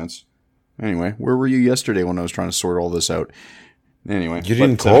more sense. Anyway, where were you yesterday when I was trying to sort all this out? Anyway, you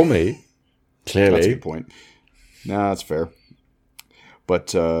didn't call me. Clearly, that's a good point. Nah, that's fair.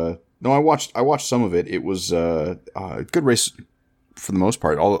 But no, I watched some of it. It was a good race for the most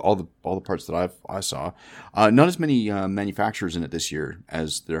part. All the parts that I saw. Not as many manufacturers in it this year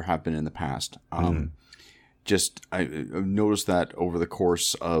as there have been in the past. Just I've noticed that over the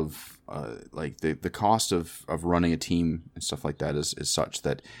course of the cost of running a team and stuff like that is such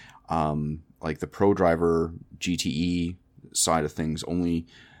that like the Pro Driver GTE side of things,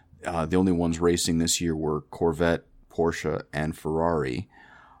 the only ones racing this year were Corvette, Porsche, and Ferrari.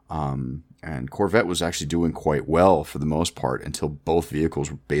 And Corvette was actually doing quite well for the most part until both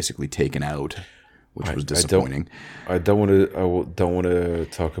vehicles were basically taken out, which was disappointing. I don't want to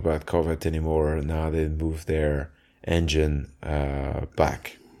talk about Corvette anymore. Now they moved their engine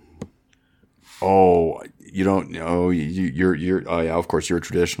back. Oh, you don't know. You're. Oh yeah, of course you're a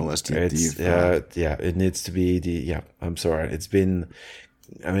traditionalist. It needs to be the. Yeah, I'm sorry. It's been.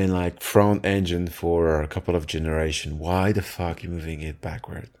 I mean, like front engine for a couple of generations. Why the fuck are you moving it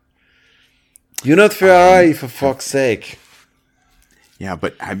backward? You're not Ferrari, for fuck's sake. Yeah,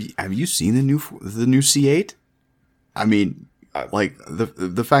 but have you seen the new C8? I mean, like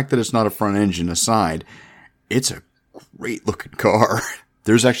the fact that it's not a front engine aside, it's a great looking car.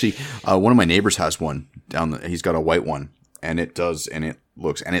 There's actually one of my neighbors has one he's got a white one, and it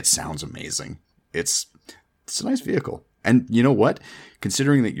looks and it sounds amazing. It's a nice vehicle, and you know what?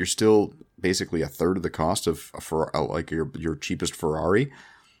 Considering that you're still basically a third of the cost of like your cheapest Ferrari.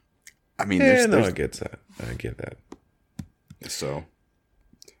 I mean, I get that. I get that. So,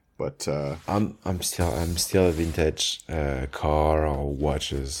 but I'm still a vintage car or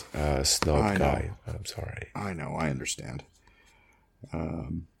watches snob guy. I'm sorry. I know. I understand.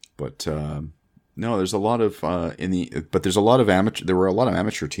 But no, there's a lot of there's a lot of amateur. There were a lot of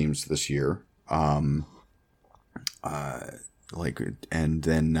amateur teams this year. And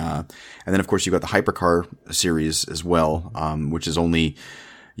then of course you've got the Hypercar series as well, which is only.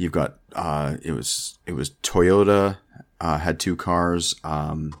 You've got it was Toyota had two cars.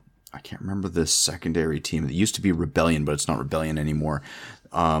 I can't remember the secondary team. It used to be Rebellion, but it's not Rebellion anymore.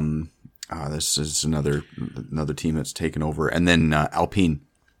 This is another team that's taken over, and then Alpine.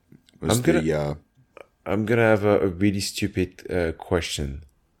 I'm gonna have a really stupid question,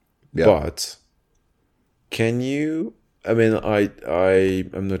 but can you? I mean,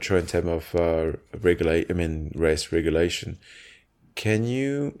 I'm not sure in terms of race regulation. Can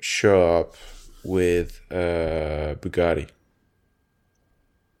you show up with Bugatti?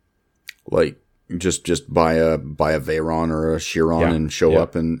 Like just buy a Veyron or a Chiron and show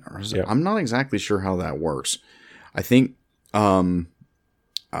up and I'm not exactly sure how that works. I think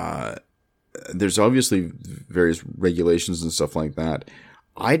there's obviously various regulations and stuff like that.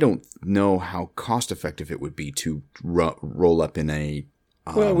 I don't know how cost effective it would be to roll up in a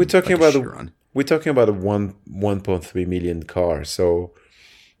we're talking about Chiron. We're talking about a 1.3 million car, so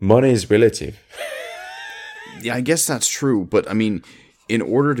money is relative. Yeah, I guess that's true. But, I mean, in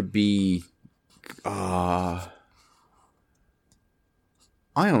order to be... I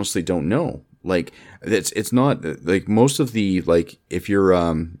honestly don't know. Like, it's not... Like, most of the... Like, if you're...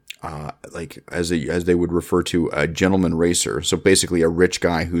 like, as they would refer to, a gentleman racer. So, basically, a rich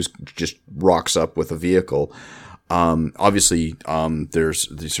guy who's just rocks up with a vehicle... obviously,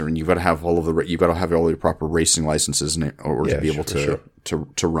 there's certain you've got to have all your proper racing licenses in order to be able to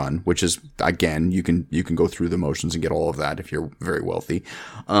run. Which is again, you can go through the motions and get all of that if you're very wealthy.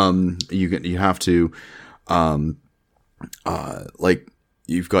 You have to, like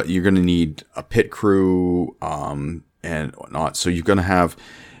you're going to need a pit crew, and whatnot. So you're going to have,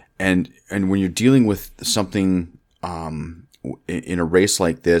 and when you're dealing with something, in a race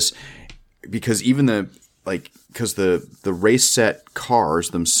like this, because even because the race set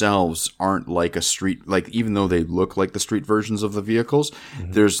cars themselves aren't like a street, like even though they look like the street versions of the vehicles,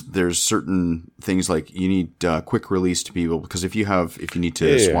 there's certain things like you need quick release to be able, because if you need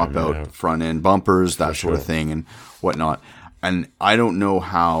to swap out front end bumpers, that sort of thing and whatnot. And I don't know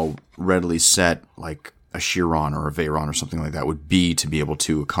how readily set like a Chiron or a Veyron or something like that would be to be able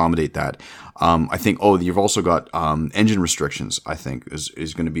to accommodate that. I think, you've also got engine restrictions, I think,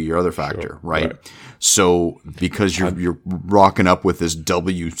 is going to be your other factor, right? So because you're rocking up with this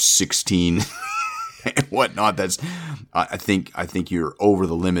W16 and whatnot, that's I think you're over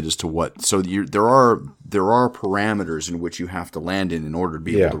the limit as to what. So there are parameters in which you have to land in order to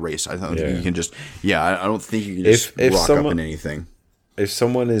be able to race. I don't think you can just I don't think you can just rock up in anything. If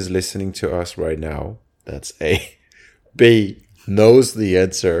someone is listening to us right now, that's A. B, knows the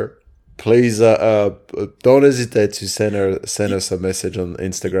answer, please don't hesitate to send us a message on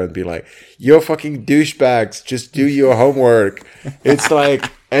Instagram and be like, you're fucking douchebags, just do your homework. It's like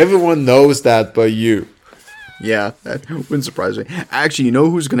everyone knows that but you. Yeah, that wouldn't surprise me. Actually, you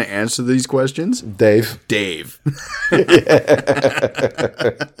know who's going to answer these questions? Dave.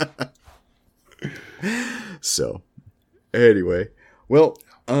 So, anyway, well,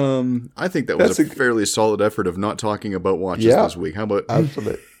 I think that was a fairly solid effort of not talking about watches this week. How about...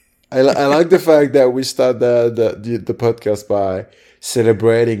 Absolutely. I like the fact that we start the podcast by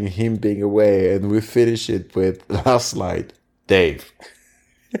celebrating him being away, and we finish it with last night Dave.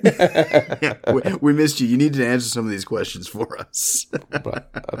 Yeah, we missed you. You need to answer some of these questions for us. Right,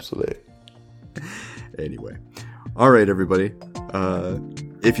 absolutely. Anyway. All right, everybody.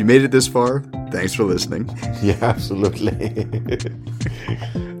 If you made it this far, thanks for listening. Yeah, absolutely.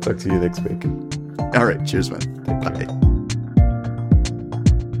 Talk to you next week. All right. Cheers, man. Bye.